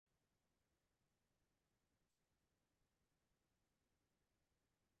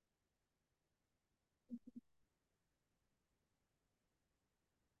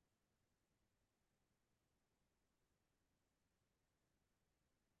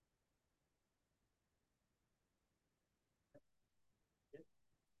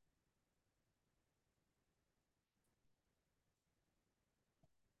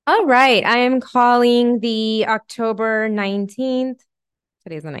All right, I am calling the October 19th.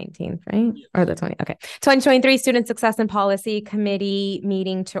 Today's the 19th, right? Or the 20th. Okay. 2023 Student Success and Policy Committee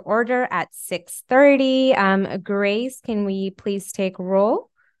meeting to order at 6:30. Grace, can we please take roll?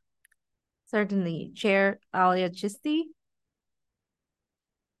 Certainly. Chair Alia Chisti,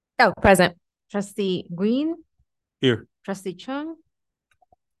 Oh, present. Trustee Green, Here. Trustee Chung,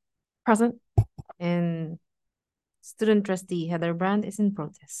 Present. and Student Trustee Heather Brand is in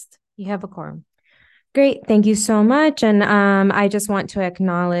protest. You have a quorum. Great. Thank you so much. And I just want to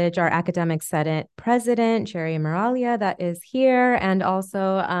acknowledge our Academic Senate President, Cherry Moralia, that is here. And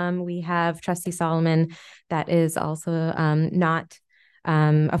also we have Trustee Solomon that is also not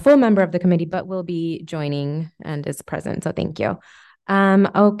a full member of the committee, but will be joining and is present. So thank you.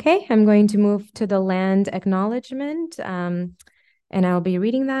 Okay, I'm going to move to the land acknowledgement. And I'll be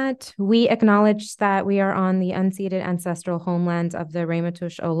reading that. We acknowledge that we are on the unceded ancestral homelands of the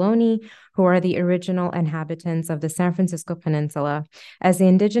Ramaytush Ohlone, who are the original inhabitants of the San Francisco Peninsula. As the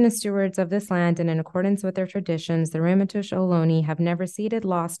indigenous stewards of this land and in accordance with their traditions, the Ramaytush Ohlone have never ceded,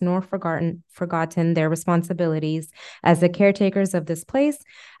 lost, nor forgotten their responsibilities as the caretakers of this place,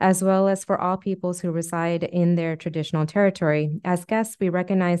 as well as for all peoples who reside in their traditional territory. As guests, we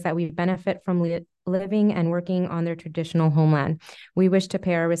recognize that we benefit from living and working on their traditional homeland. We wish to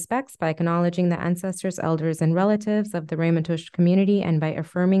pay our respects by acknowledging the ancestors, elders, and relatives of the Ramaytush community and by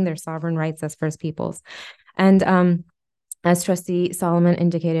affirming their sovereign rights as First Peoples. And as Trustee Solomon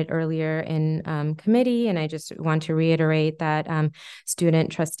indicated earlier in committee, and I just want to reiterate that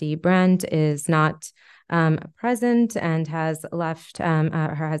Student Trustee Brand is not present and has left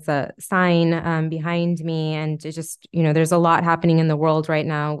has a sign behind me, and it just there's a lot happening in the world right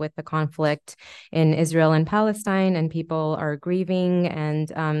now with the conflict in Israel and Palestine, and people are grieving,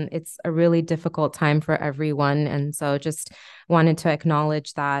 and it's a really difficult time for everyone. And so just wanted to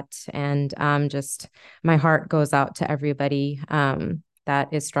acknowledge that, and just my heart goes out to everybody that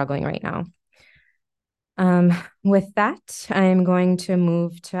is struggling right now. With that, I'm going to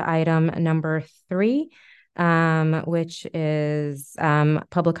move to item number 3, which is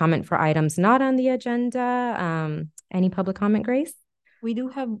public comment for items not on the agenda. Any public comment, Grace? We do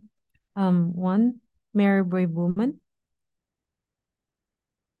have one, Mary Brave Woman.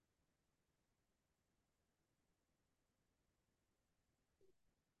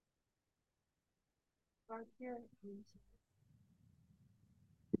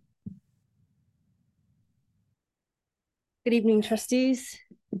 Good evening, trustees.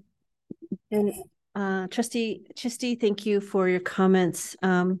 And Trustee Chisti, thank you for your comments.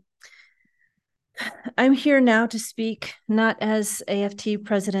 I'm here now to speak not as AFT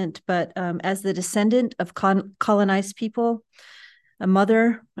president, but as the descendant of colonized people, a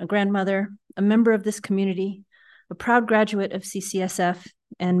mother, a grandmother, a member of this community, a proud graduate of CCSF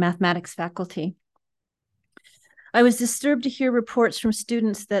and mathematics faculty. I was disturbed to hear reports from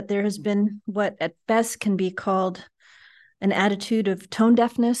students that there has been what at best can be called an attitude of tone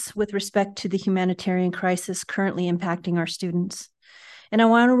deafness with respect to the humanitarian crisis currently impacting our students. And I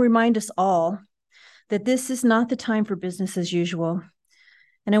want to remind us all that this is not the time for business as usual.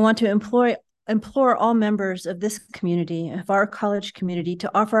 And I want to implore all members of this community, of our college community,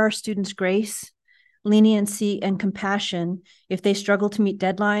 to offer our students grace, leniency, and compassion if they struggle to meet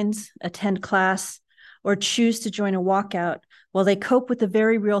deadlines, attend class, or choose to join a walkout while they cope with the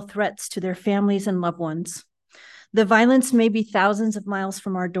very real threats to their families and loved ones. The violence may be thousands of miles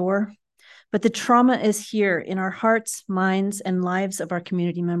from our door, but the trauma is here in our hearts, minds, and lives of our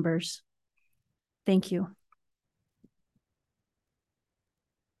community members. Thank you.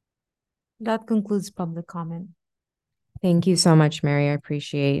 That concludes public comment. Thank you so much, Mary. I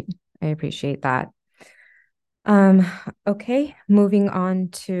appreciate that. Okay, moving on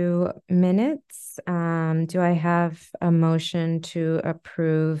to minutes. Do I have a motion to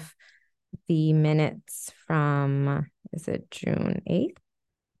approve the minutes from, is it June 8th?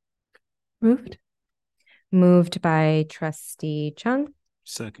 Moved by Trustee Chung.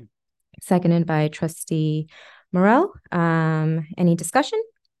 Second. Seconded by Trustee Morel. Any discussion?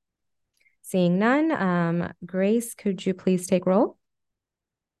 Seeing none, Grace, could you please take roll?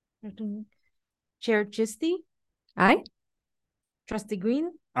 Chair Chisti? Aye. Trustee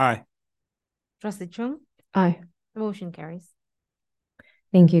Green? Aye. Trustee Chung? Aye. The motion carries.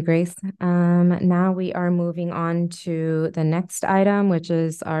 Thank you, Grace. Now we are moving on to the next item, which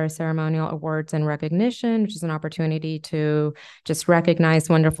is our ceremonial awards and recognition, which is an opportunity to just recognize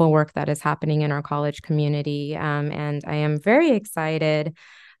wonderful work that is happening in our college community. And I am very excited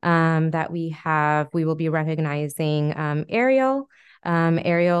that we will be recognizing Ariel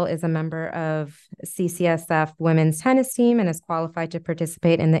Ariel is a member of CCSF women's tennis team and is qualified to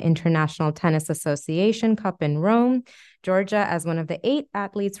participate in the International Tennis Association Cup in Rome, Georgia, as one of the 8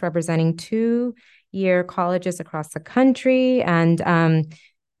 athletes representing 2-year colleges across the country, and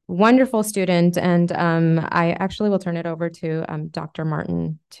wonderful student. And I actually will turn it over to Dr.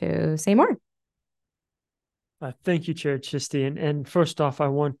 Martin to say more. Thank you, Chair Chisti. And first off, I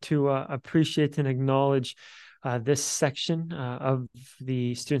want to appreciate and acknowledge this section of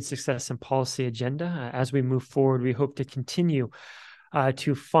the Student Success and Policy Agenda. As we move forward, we hope to continue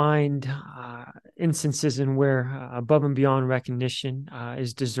to find instances in where above and beyond recognition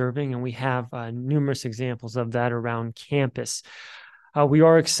is deserving, and we have numerous examples of that around campus. We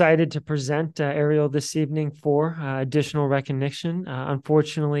are excited to present Ariel this evening for additional recognition.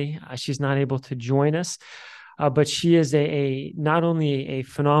 Unfortunately, she's not able to join us. But she is not only a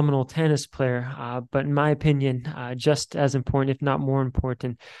phenomenal tennis player, but in my opinion, just as important, if not more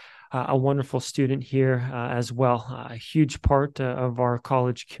important, a wonderful student here as well. A huge part of our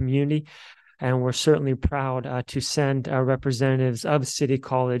college community. And we're certainly proud to send representatives of City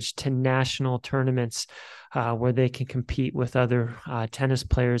College to national tournaments where they can compete with other tennis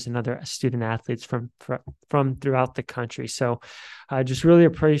players and other student athletes from throughout the country. So just really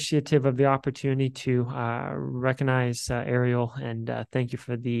appreciative of the opportunity to recognize Ariel, and thank you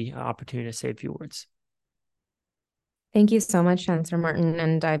for the opportunity to say a few words. Thank you so much, Chancellor Martin.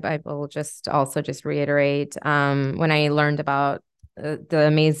 And I will just reiterate, when I learned about the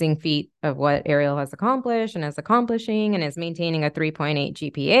amazing feat of what Ariel has accomplished and is accomplishing and is maintaining a 3.8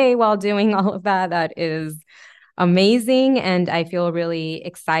 GPA while doing all of that, that is amazing. And I feel really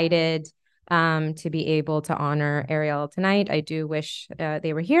excited to be able to honor Ariel tonight. I do wish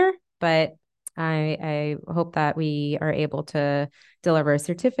they were here, but I hope that we are able to deliver a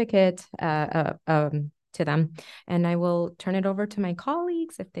certificate to them. And I will turn it over to my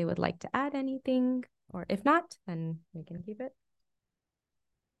colleagues if they would like to add anything, or if not, then we can keep it.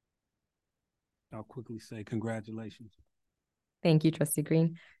 I'll quickly say congratulations. Thank you, Trustee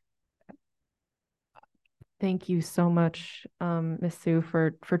Green. Thank you so much, Ms. Sue,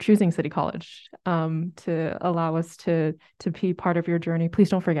 for choosing City College to allow us to be part of your journey. Please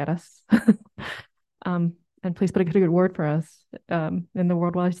don't forget us. And please put a good word for us in the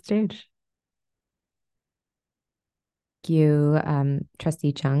worldwide stage. Thank you,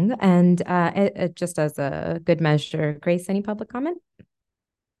 Trustee Chung. And just as a good measure, Grace, any public comment?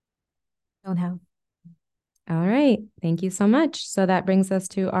 Don't have. All right. Thank you so much. So that brings us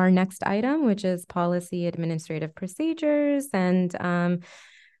to our next item, which is policy administrative procedures. And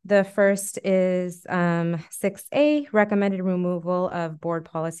the first is 6A, recommended removal of board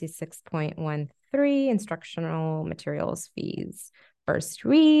policy 6.13, instructional materials fees. First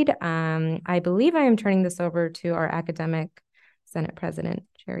read. I believe I am turning this over to our academic Senate President,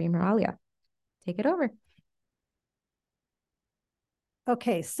 Cherry Moralia. Take it over.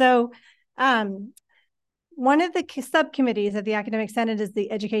 Okay, so one of the subcommittees of the Academic Senate is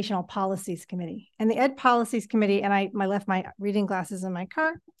the Educational Policies Committee. And the Ed Policies Committee, and I left my reading glasses in my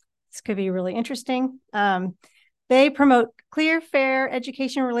car. This could be really interesting. They promote clear, fair,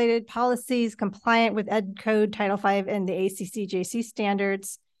 education-related policies compliant with Ed Code Title V and the ACCJC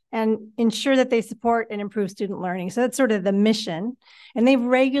standards, and ensure that they support and improve student learning. So that's sort of the mission. And they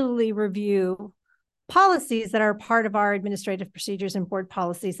regularly review policies that are part of our administrative procedures and board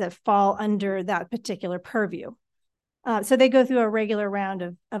policies that fall under that particular purview. So they go through a regular round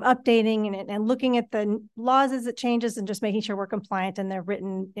of updating and looking at the laws as it changes and just making sure we're compliant and they're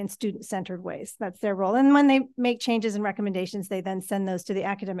written in student-centered ways. That's their role. And when they make changes and recommendations, they then send those to the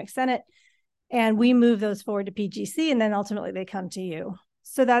Academic Senate, and we move those forward to PGC, and then ultimately they come to you.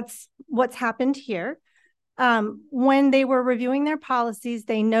 So that's what's happened here. When they were reviewing their policies,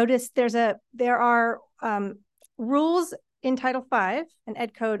 they noticed there are rules in Title V and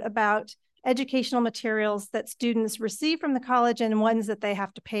Ed Code about educational materials that students receive from the college and ones that they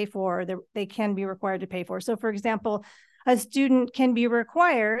have to pay for, or they can be required to pay for. So for example, a student can be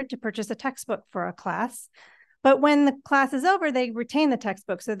required to purchase a textbook for a class, but when the class is over, they retain the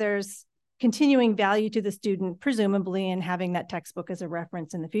textbook. So there's continuing value to the student, presumably, in having that textbook as a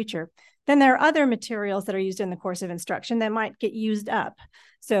reference in the future. Then there are other materials that are used in the course of instruction that might get used up.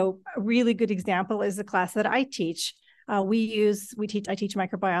 So a really good example is the class that I teach. I teach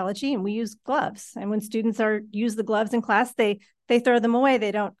microbiology, and we use gloves. And when students use the gloves in class, they throw them away.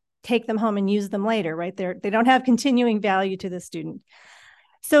 They don't take them home and use them later, right? They don't have continuing value to the student.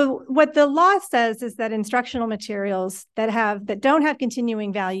 So what the law says is that instructional materials that don't have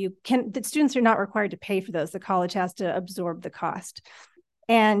continuing value, that students are not required to pay for those. The college has to absorb the cost.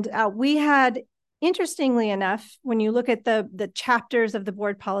 And we had interestingly enough, when you look at the chapters of the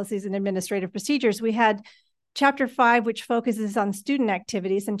board policies and administrative procedures, we had Chapter 5, which focuses on student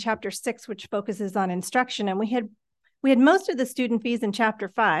activities, and Chapter 6, which focuses on instruction. And we had most of the student fees in Chapter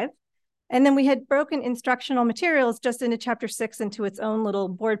 5. And then we had broken instructional materials just into Chapter 6 into its own little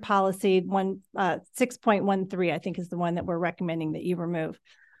board policy, 6.13, I think is the one that we're recommending that you remove.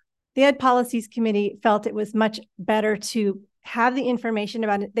 The Ed Policies Committee felt it was much better to have the information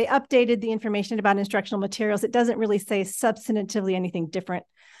about it. They updated the information about instructional materials. It doesn't really say substantively anything different.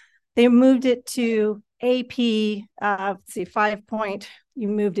 They moved it to AP, let's see,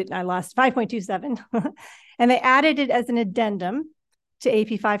 5.27. And they added it as an addendum to AP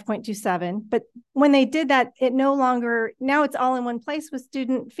 5.27. But when they did that, now it's all in one place with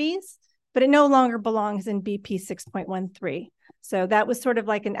student fees, but it no longer belongs in BP 6.13. So that was sort of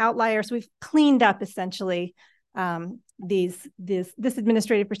like an outlier. So we've cleaned up essentially this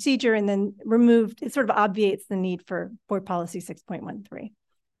administrative procedure, and then removed, it sort of obviates the need for board policy 6.13.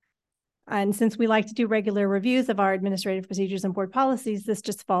 And since we like to do regular reviews of our administrative procedures and board policies, this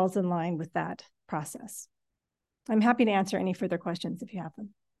just falls in line with that process. I'm happy to answer any further questions if you have them.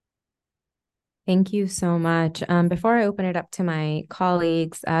 Thank you so much. Before I open it up to my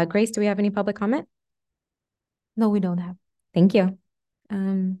colleagues, Grace, do we have any public comment? No, we don't have. Thank you.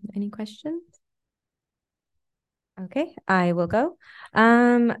 Any questions? Okay, I will go.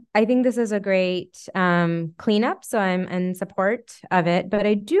 I think this is a great cleanup, so I'm in support of it. But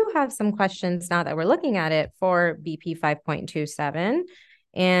I do have some questions now that we're looking at it for BP 5.27.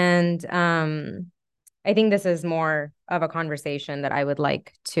 And I think this is more of a conversation that I would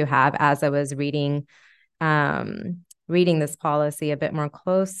like to have as I was reading this policy a bit more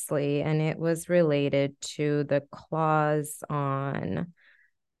closely. And it was related to the clause on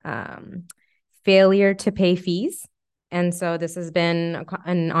failure to pay fees. And so this has been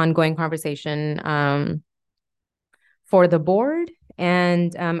an ongoing conversation for the board.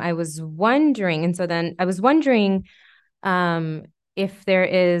 And I was wondering, if there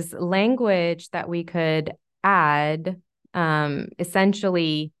is language that we could add,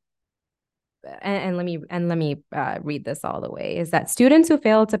 essentially, and let me read this all the way, is that students who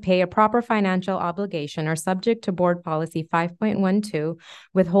fail to pay a proper financial obligation are subject to board policy 5.12,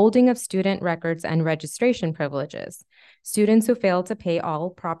 withholding of student records and registration privileges. Students who fail to pay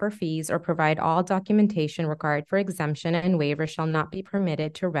all proper fees or provide all documentation required for exemption and waiver shall not be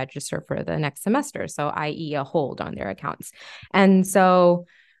permitted to register for the next semester, so i.e. a hold on their accounts. And so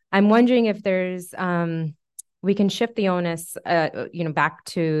I'm wondering if there's we can shift the onus, back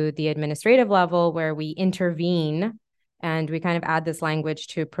to the administrative level where we intervene, and we kind of add this language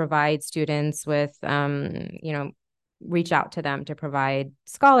to provide students with, reach out to them to provide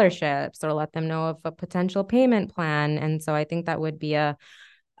scholarships or let them know of a potential payment plan. And so I think that would be a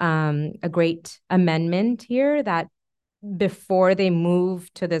great amendment here, that before they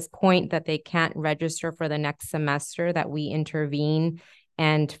move to this point that they can't register for the next semester, that we intervene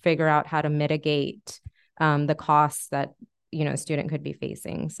and figure out how to mitigate the costs that, a student could be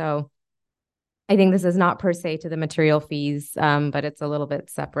facing. So I think this is not per se to the material fees, but it's a little bit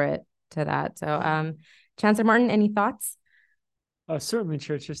separate to that. So Chancellor Martin, any thoughts? Certainly,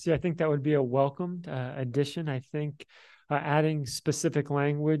 Chair Christie. I think that would be a welcomed addition. I think adding specific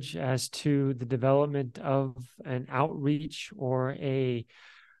language as to the development of an outreach or a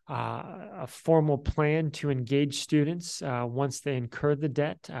formal plan to engage students once they incur the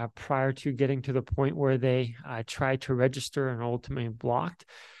debt prior to getting to the point where they try to register and ultimately blocked.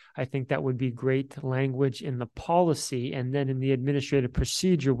 I think that would be great language in the policy. And then in the administrative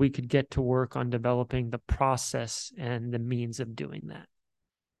procedure, we could get to work on developing the process and the means of doing that.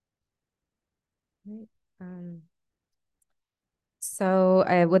 So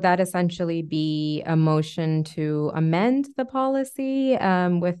would that essentially be a motion to amend the policy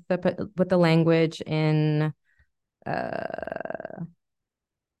with the language in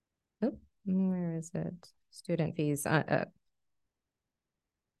where is it? Student fees.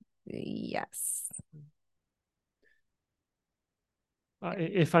 Yes.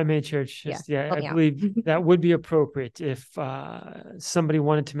 If I may, Chair, I out. believe that would be appropriate if somebody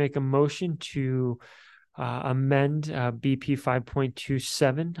wanted to make a motion to amend BP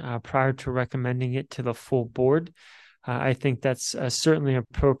 5.27 prior to recommending it to the full board. I think that's certainly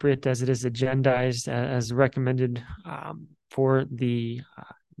appropriate, as it is agendized as recommended for the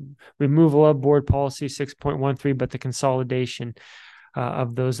removal of board policy 6.13, but the consolidation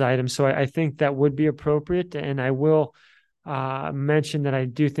of those items. So I think that would be appropriate, and I will mention that I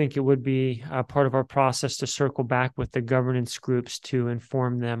do think it would be part of our process to circle back with the governance groups to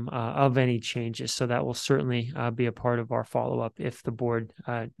inform them of any changes. So that will certainly be a part of our follow-up if the board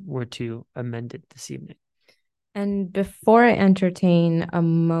were to amend it this evening. And before I entertain a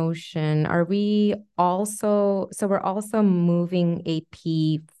motion, are we also, so we're also moving AP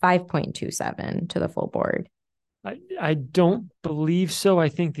 5.27 to the full board? I don't believe so. I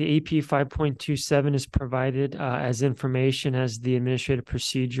think the AP 5.27 is provided as information as the administrative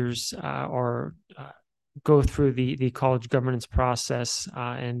procedures are go through the college governance process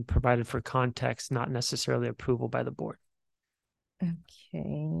and provided for context, not necessarily approval by the board.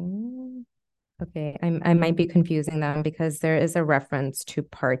 Okay. Okay, I might be confusing them because there is a reference to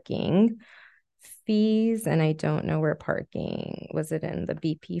parking fees, and I don't know where parking was. It in the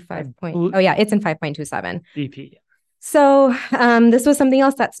BP 5. Oh yeah, it's in 5.27 BP. So this was something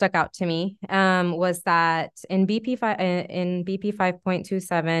else that stuck out to me, was that in BP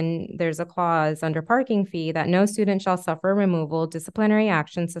 5.27, there's a clause under parking fee that no student shall suffer removal, disciplinary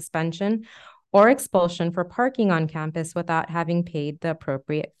action, suspension, or expulsion for parking on campus without having paid the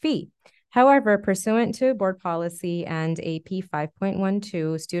appropriate fee. However, pursuant to board policy and AP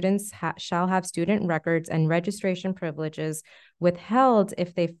 5.12, students shall have student records and registration privileges withheld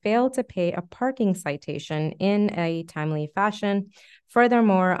if they fail to pay a parking citation in a timely fashion.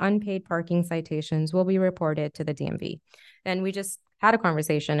 Furthermore, unpaid parking citations will be reported to the DMV. And we just had a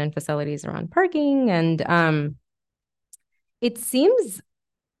conversation in facilities around parking, and it seems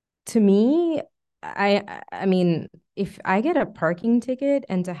to me, I mean, if I get a parking ticket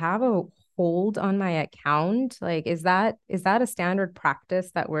and to have a hold on my account, like, is that a standard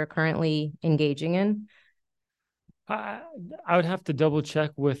practice that we're currently engaging in? I would have to double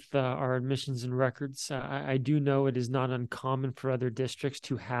check with our admissions and records. I do know it is not uncommon for other districts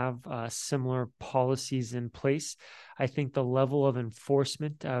to have similar policies in place. I think the level of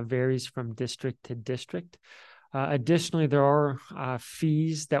enforcement varies from district to district. Additionally, there are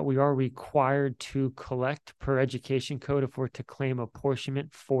fees that we are required to collect per education code if we're to claim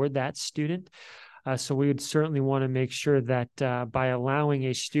apportionment for that student. So we would certainly want to make sure that by allowing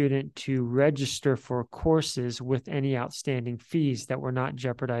a student to register for courses with any outstanding fees, that we're not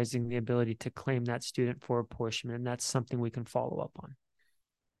jeopardizing the ability to claim that student for apportionment. And that's something we can follow up on.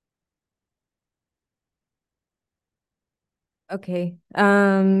 Okay.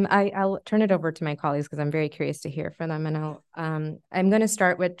 I'll turn it over to my colleagues because I'm very curious to hear from them. And I'm going to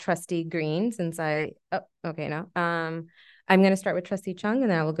start with Trustee Green since I'm going to start with Trustee Chung, and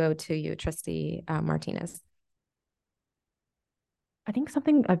then I will go to you, Trustee Martinez. I think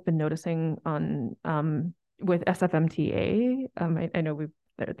something I've been noticing on with SFMTA, I know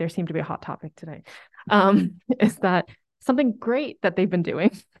there seemed to be a hot topic tonight, is that something great that they've been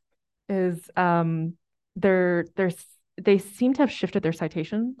doing is they seem to have shifted their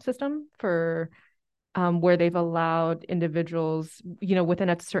citation system for where they've allowed individuals, within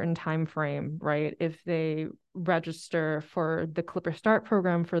a certain time frame, right? If they register for the Clipper Start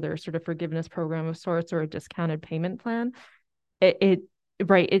program, for their sort of forgiveness program of sorts, or a discounted payment plan, I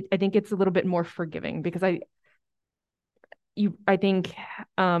think it's a little bit more forgiving because I think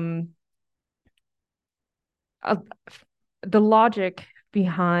the logic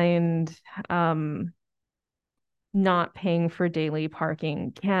behind not paying for daily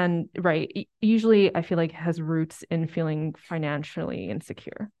parking usually I feel like has roots in feeling financially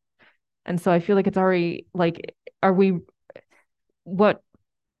insecure. And so I feel like it's already like, when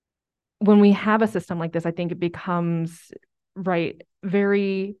we have a system like this, I think it becomes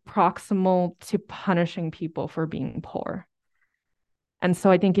very proximal to punishing people for being poor. And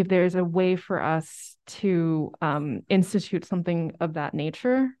so I think if there's a way for us to institute something of that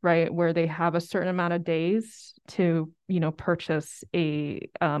nature, right, where they have a certain amount of days to, purchase a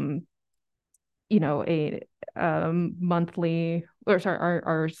monthly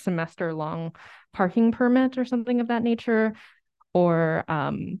or semester long parking permit or something of that nature, or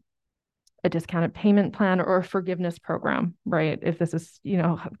a discounted payment plan or a forgiveness program, right? If this is,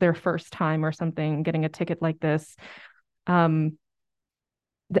 their first time or something, getting a ticket like this,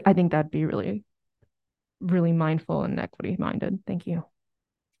 I think that'd be really, really mindful and equity minded. Thank you.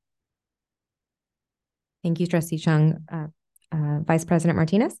 Thank you, Trustee Chung. Vice President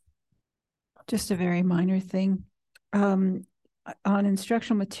Martinez? Just a very minor thing. On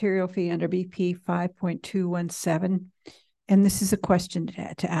instructional material fee under BP 5.217, and this is a question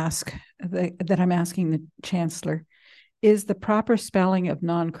to ask that I'm asking the Chancellor, is the proper spelling of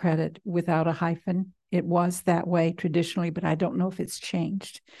non-credit without a hyphen? It was that way traditionally, but I don't know if it's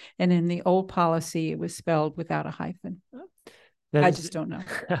changed. And in the old policy, it was spelled without a hyphen. That I is just don't know.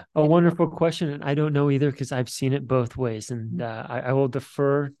 a wonderful question, and I don't know either because I've seen it both ways, and I will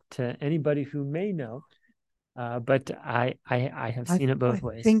defer to anybody who may know. But I have seen it both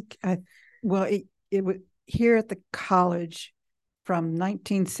ways. Well, it was here at the college from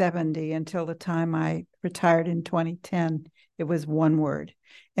 1970 until the time I retired in 2010. It was one word,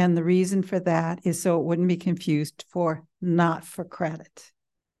 and the reason for that is so it wouldn't be confused for not for credit.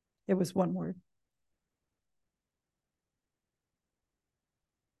 It was one word.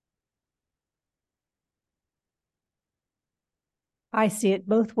 I see it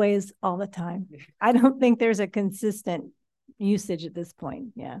both ways all the time. I don't think there's a consistent usage at this point.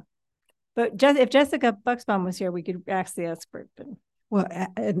 Yeah. But if Jessica Buxbaum was here, we could ask the expert. But well,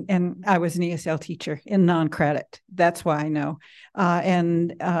 and I was an ESL teacher in non-credit. That's why I know. For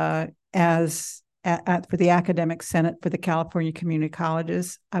the Academic Senate for the California Community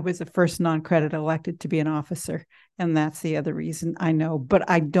Colleges, I was the first non-credit elected to be an officer. And that's the other reason I know. But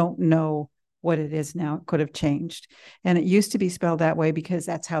I don't know what it is now. It could have changed. And it used to be spelled that way because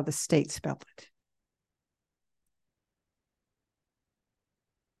that's how the state spelled it.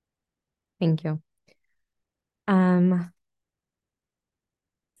 Thank you.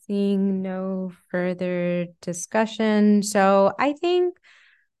 Seeing no further discussion. So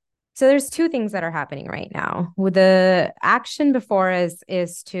there's two things that are happening right now. With the action before us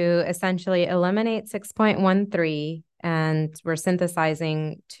is to essentially eliminate 6.13, and we're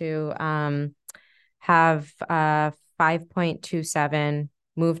synthesizing to have 5.27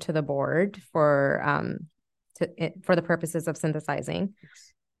 move to the board for the purposes of synthesizing.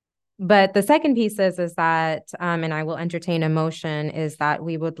 But the second piece is that, and I will entertain a motion, is that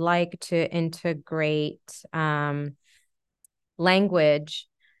we would like to integrate language.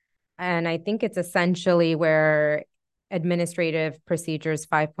 And I think it's essentially where Administrative Procedures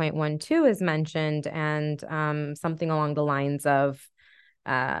 5.12 is mentioned, and something along the lines of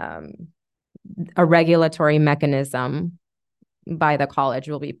a regulatory mechanism by the college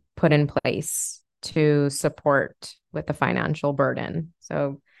will be put in place to support with the financial burden.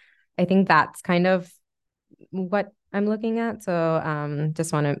 So I think that's kind of what I'm looking at. So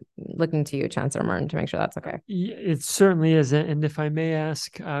just looking to you, Chancellor Martin, to make sure that's okay. It certainly is. And if I may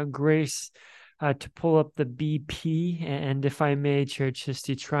ask Grace to pull up the BP, and if I may, Chair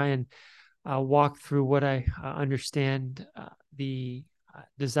Chisti, try and walk through what I understand the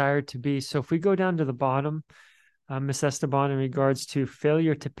desire to be. So if we go down to the bottom, Ms. Esteban, in regards to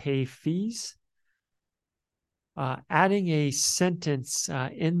failure to pay fees, adding a sentence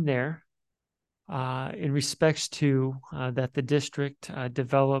in there in respects to that the district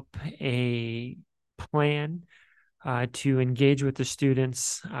develop a plan to engage with the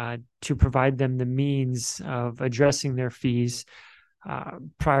students, to provide them the means of addressing their fees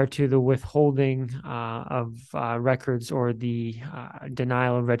prior to the withholding of records or the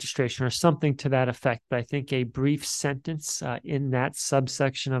denial of registration, or something to that effect. But I think a brief sentence in that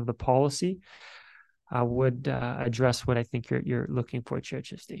subsection of the policy would address what I think you're looking for, Chair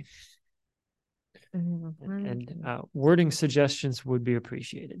Chisti. And wording suggestions would be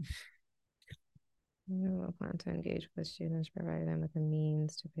appreciated. We will plan to engage with students, provide them with the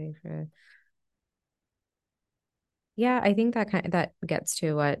means to pay for it. Yeah, I think that gets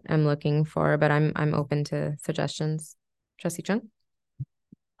to what I'm looking for, but I'm open to suggestions. Trustee Chung?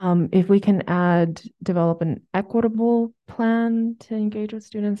 If we can develop an equitable plan to engage with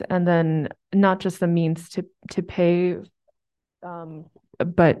students, and then not just the means to pay,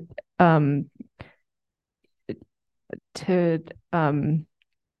 but to I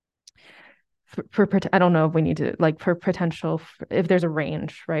don't know if we need to, like, for potential, if there's a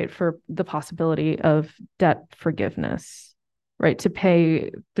range, right, for the possibility of debt forgiveness, right, to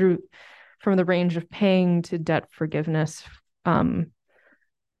pay from the range of paying to debt forgiveness for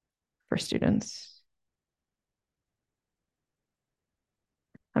students.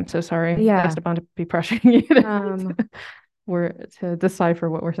 I'm so sorry, Esteban, to be pressuring you we're to decipher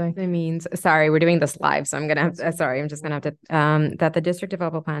what we're saying. It means, sorry, we're doing this live, so I'm gonna have to, I'm just gonna have to, that the district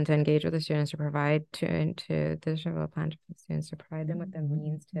develop a plan to engage with the students, to provide to the district develop a plan for the students, to provide them with the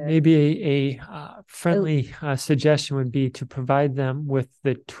means to. Maybe a friendly suggestion would be to provide them with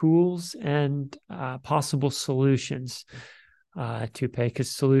the tools and possible solutions to pay, because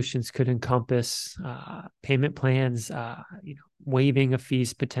solutions could encompass payment plans, waiving of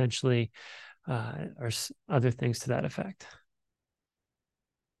fees potentially, or other things to that effect.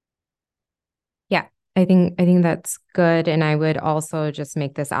 Yeah, I think that's good. And I would also just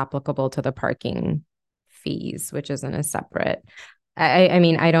make this applicable to the parking fees, which isn't a separate. I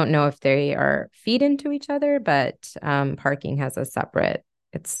mean, I don't know if they are feed into each other, but parking has a separate,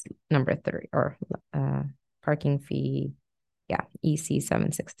 it's number 3, or parking fee Yeah, EC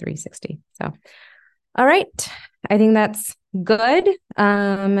 76360. So, all right. I think that's good.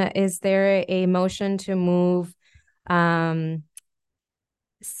 Is there a motion to move item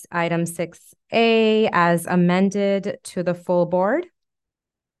 6A as amended to the full board?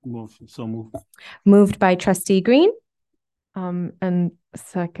 Motion, so moved. Moved by Trustee Green. And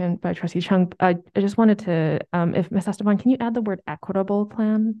second by Trustee Chung. I just wanted to, if Ms. Esteban, can you add the word equitable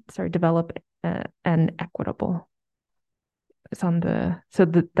plan? Sorry, develop an equitable. It's on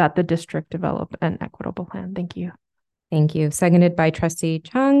that the district develop an equitable plan. Thank you. Thank you. Seconded by Trustee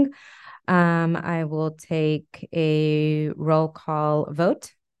Chung. I will take a roll call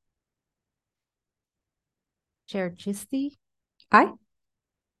vote. Chair Chisty, Aye.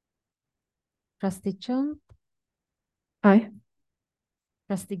 Trustee Chung, Aye.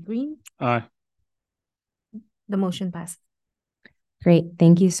 Trustee Green. Aye. The motion passed. Great.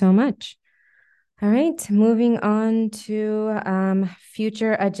 Thank you so much. All right, moving on to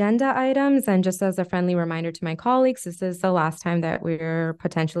future agenda items. And just as a friendly reminder to my colleagues, this is the last time that we're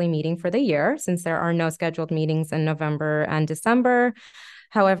potentially meeting for the year, since there are no scheduled meetings in November and December.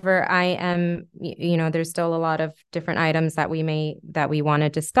 However, there's still a lot of different items that we want to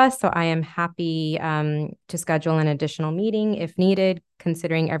discuss. So I am happy to schedule an additional meeting if needed,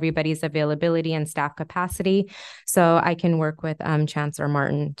 considering everybody's availability and staff capacity. So I can work with Chancellor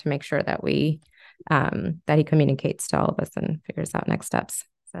Martin to make sure that that he communicates to all of us and figures out next steps.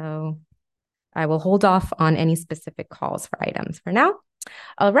 So I will hold off on any specific calls for items for now.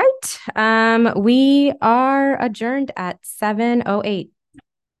 All right. We are adjourned at 7:08.